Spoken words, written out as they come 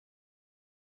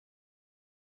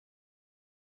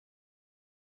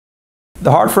The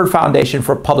Hartford Foundation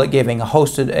for Public Giving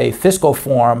hosted a fiscal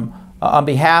forum on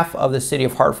behalf of the City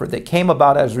of Hartford that came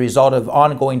about as a result of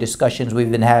ongoing discussions we've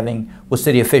been having with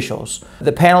city officials.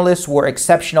 The panelists were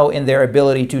exceptional in their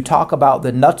ability to talk about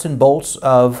the nuts and bolts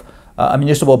of a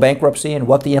municipal bankruptcy and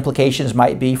what the implications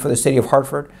might be for the City of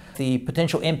Hartford, the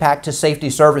potential impact to safety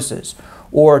services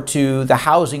or to the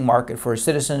housing market for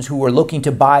citizens who were looking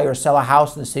to buy or sell a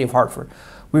house in the City of Hartford.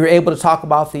 We were able to talk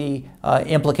about the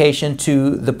implication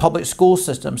to the public school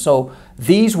system. So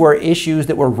these were issues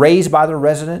that were raised by the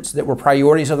residents, that were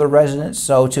priorities of the residents.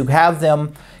 So to have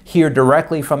them hear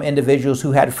directly from individuals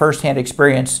who had firsthand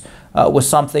experience was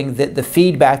something that the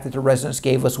feedback that the residents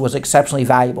gave us was exceptionally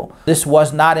valuable. This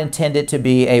was not intended to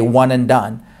be a one and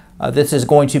done. This is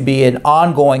going to be an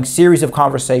ongoing series of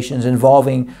conversations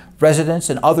involving residents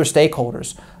and other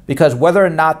stakeholders, because whether or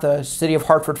not the City of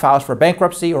Hartford files for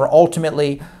bankruptcy or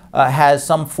ultimately has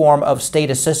some form of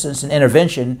state assistance and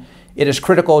intervention, it is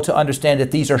critical to understand that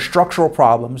these are structural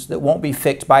problems that won't be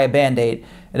fixed by a Band-Aid.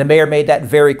 And the mayor made that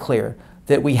very clear,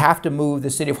 that we have to move the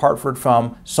City of Hartford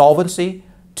from solvency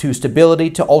to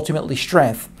stability to ultimately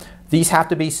strength. These have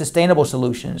to be sustainable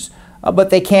solutions,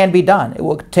 but they can be done. It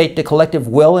will take the collective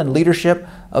will and leadership.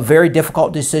 Very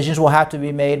difficult decisions will have to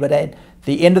be made, but at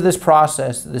the end of this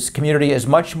process, this community is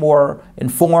much more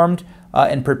informed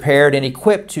and prepared and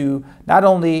equipped to not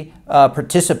only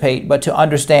participate, but to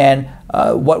understand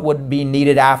what would be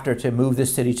needed after to move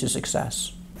this city to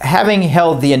success. Having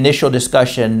held the initial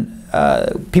discussion,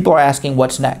 people are asking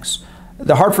what's next.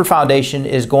 The Hartford Foundation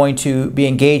is going to be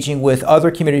engaging with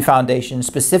other community foundations,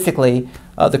 specifically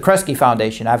the Kresge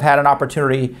Foundation. I've had an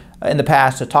opportunity in the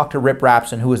past to talk to Rip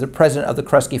Rapson, who is the president of the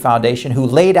Kresge Foundation, who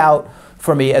laid out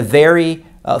for me a very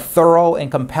thorough and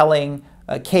compelling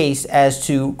case as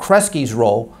to Kresge's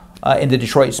role in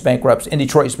Detroit's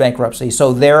bankruptcy.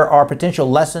 So there are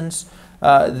potential lessons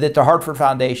that the Hartford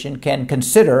Foundation can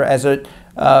consider as it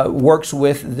works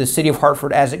with the City of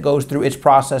Hartford as it goes through its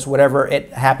process, whatever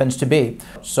it happens to be.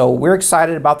 So we're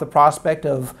excited about the prospect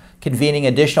of convening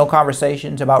additional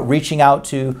conversations, about reaching out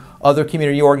to other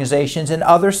community organizations and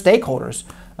other stakeholders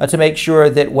to make sure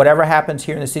that whatever happens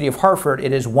here in the City of Hartford,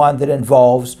 it is one that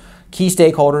involves key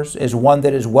stakeholders, is one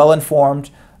that is well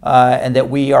informed, and that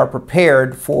we are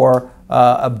prepared for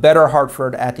a better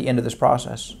Hartford at the end of this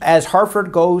process. As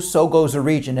Hartford goes, so goes the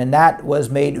region, and that was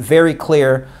made very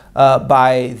clear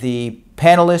by the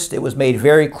panelists. It was made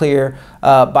very clear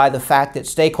by the fact that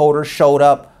stakeholders showed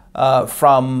up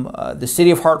from the City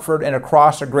of Hartford and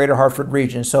across the greater Hartford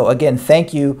region. So again,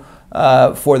 thank you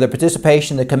for the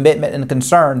participation, the commitment, and the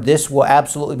concern. This will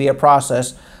absolutely be a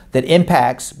process that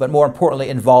impacts, but more importantly,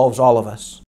 involves all of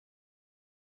us.